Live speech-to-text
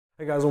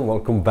Hey guys, and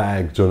welcome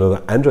back to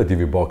another Android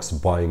TV box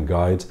buying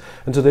guide.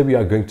 And today we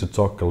are going to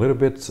talk a little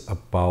bit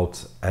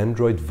about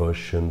Android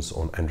versions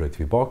on Android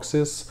TV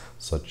boxes,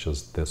 such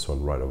as this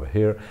one right over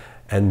here,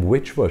 and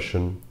which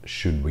version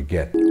should we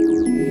get.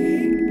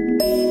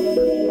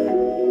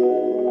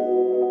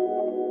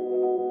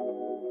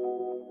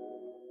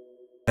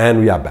 And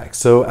we are back.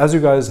 So as you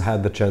guys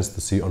had the chance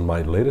to see on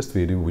my latest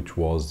video, which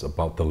was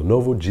about the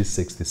Lenovo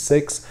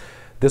G66,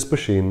 this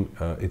machine,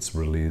 it's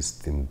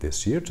released in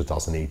this year,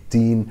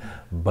 2018,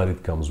 but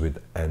it comes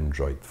with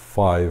Android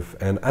 5.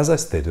 And as I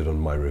stated on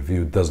my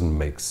review, it doesn't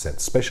make sense,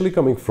 especially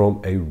coming from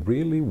a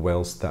really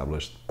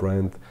well-established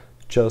brand,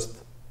 just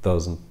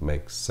doesn't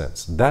make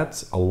sense.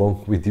 That,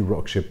 along with the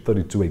Rockchip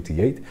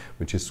 3288,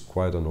 which is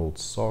quite an old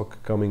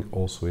SoC, coming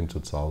also in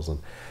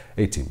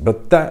 2018.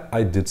 But that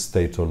I did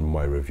state on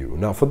my review.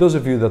 Now, for those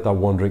of you that are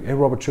wondering, hey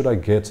Robert, should I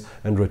get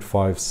Android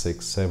 5,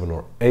 6, 7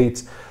 or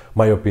 8?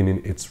 My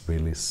opinion, it's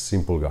really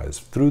simple, guys.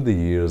 Through the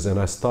years, and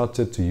I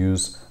started to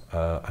use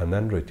an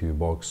Android TV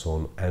box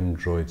on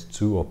Android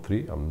 2 or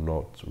 3. I'm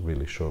not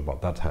really sure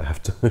about that. I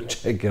have to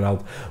check it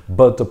out.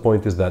 But the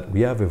point is that we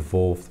have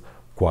evolved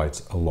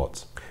quite a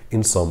lot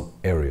in some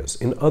areas.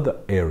 In other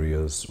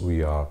areas,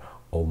 we are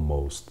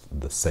almost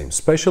the same,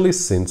 especially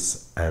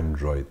since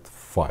Android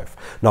 5.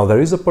 Now, there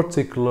is a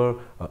particular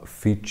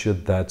feature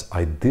that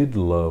I did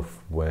love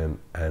when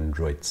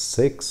Android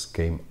 6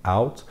 came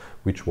out,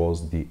 which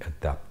was the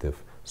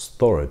adaptive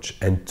storage.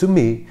 And to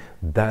me,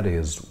 that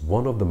is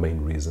one of the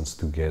main reasons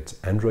to get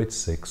Android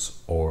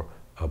 6 or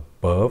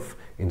above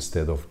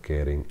instead of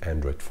getting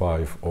Android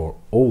 5 or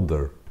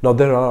older. Now,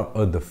 there are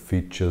other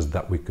features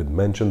that we could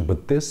mention,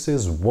 but this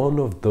is one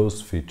of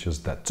those features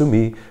that to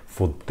me,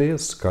 for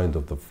this kind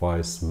of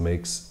device,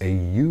 makes a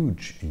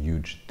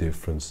huge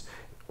difference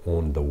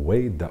on the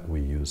way that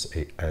we use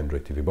a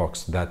Android TV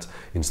box. That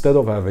instead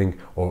of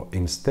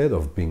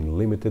being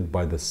limited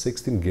by the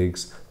 16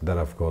 gigs that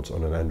I've got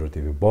on an Android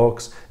TV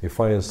box, if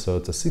I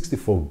insert a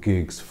 64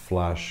 gigs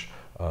flash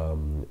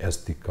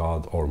SD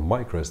card or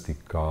micro SD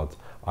card,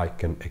 I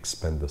can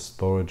expand the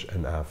storage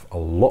and have a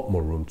lot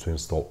more room to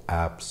install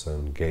apps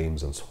and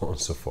games and so on and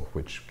so forth,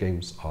 which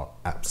games are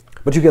apps.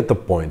 But you get the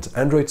point.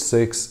 Android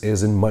 6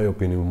 is, in my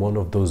opinion, one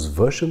of those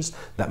versions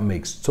that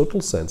makes total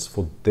sense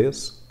for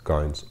this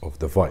kinds of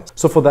device.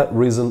 So for that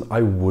reason,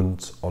 I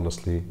wouldn't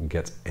honestly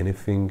get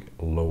anything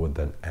lower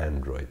than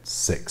Android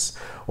 6.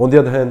 On the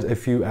other hand,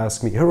 if you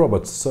ask me, hey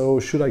Robert, so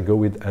should I go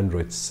with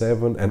Android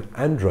 7 and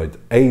Android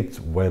 8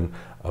 when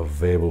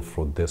available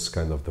for this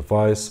kind of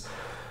device?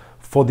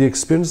 For the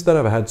experience that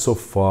I've had so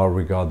far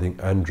regarding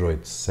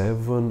Android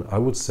 7, I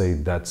would say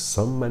that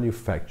some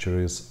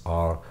manufacturers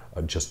are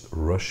just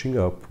rushing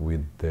up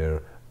with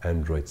their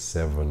Android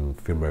 7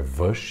 firmware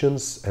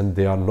versions, and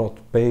they are not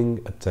paying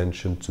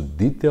attention to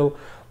detail,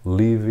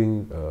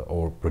 leaving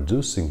or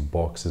producing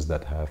boxes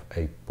that have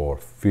a poor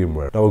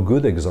firmware. Now, a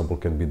good example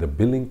can be the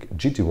Beelink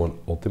GT1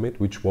 Ultimate,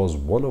 which was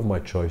one of my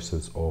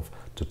choices of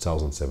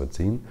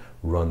 2017,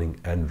 running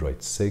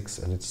Android 6,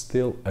 and it's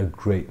still a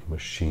great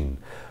machine.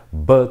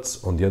 But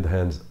on the other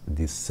hand,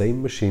 the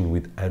same machine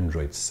with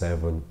Android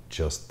 7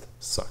 just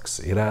sucks.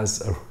 It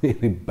has a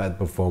really bad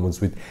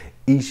performance with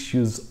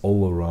issues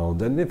all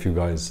around, and if you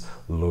guys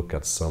look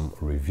at some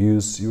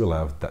reviews, you will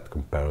have that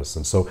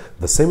comparison. So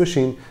the same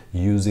machine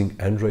using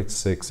Android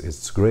 6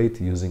 is great,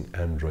 using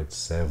Android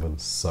 7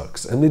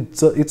 sucks. And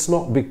it's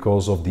not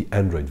because of the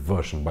Android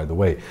version, by the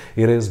way.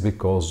 It is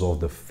because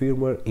of the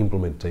firmware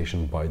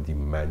implementation by the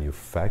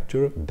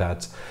manufacturer,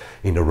 that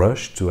in a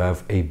rush to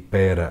have a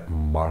better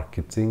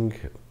marketing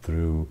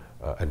through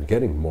and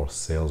getting more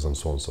sales and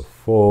so on and so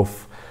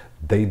forth,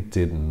 they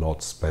did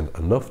not spend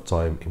enough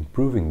time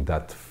improving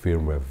that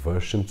firmware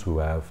version to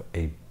have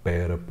a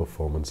better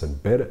performance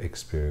and better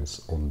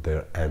experience on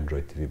their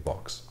Android TV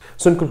box.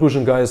 So in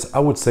conclusion, guys, I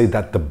would say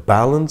that the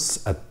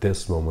balance at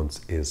this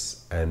moment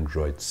is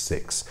Android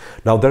 6.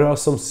 Now, there are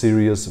some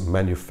serious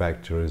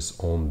manufacturers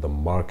on the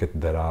market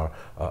that are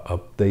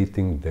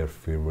updating their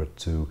firmware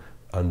to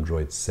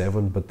Android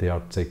 7, but they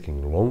are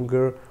taking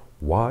longer.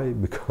 Why?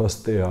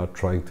 Because they are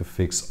trying to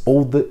fix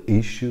all the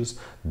issues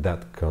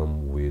that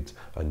come with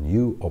a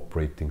new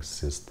operating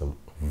system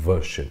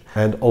version.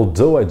 And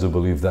although I do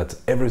believe that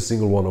every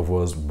single one of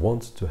us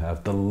wants to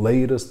have the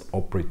latest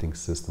operating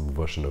system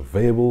version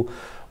available,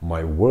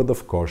 my word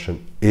of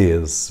caution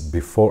is,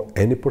 before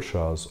any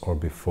purchase or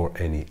before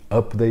any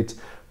update,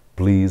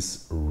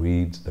 please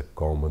read the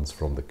comments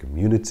from the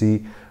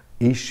community,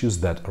 issues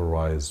that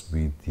arise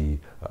with the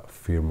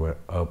firmware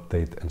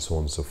update and so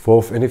on and so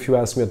forth. And if you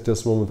ask me at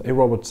this moment, hey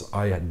Robert,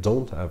 I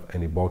don't have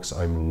any box,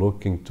 I'm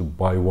looking to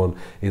buy one,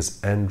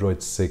 is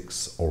Android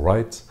 6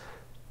 alright?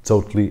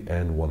 Totally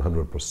and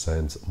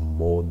 100%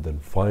 more than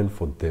fine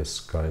for this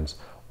kind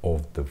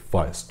of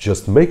device.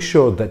 Just make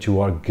sure that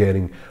you are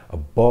getting a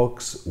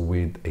box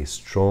with a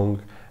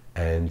strong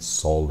and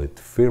solid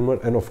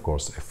firmware, and of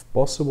course, if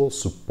possible,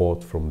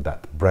 support from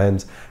that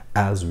brand,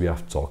 as we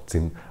have talked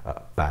in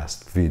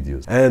past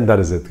videos. And that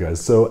is it,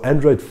 guys. So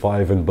Android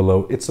 5 and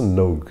below, it's a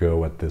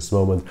no-go at this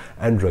moment.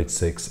 Android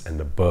 6 and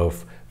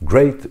above,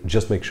 great.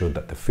 Just make sure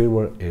that the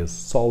firmware is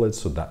solid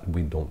so that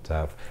we don't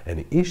have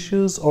any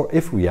issues, or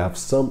if we have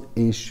some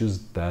issues,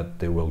 that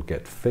they will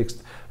get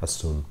fixed as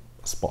soon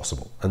as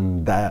possible.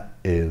 And that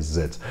is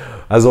it.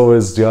 As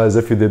always, guys,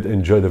 if you did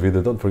enjoy the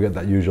video, don't forget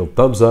that usual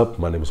thumbs up.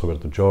 My name is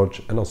Roberto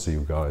George, and I'll see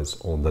you guys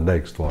on the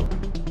next one.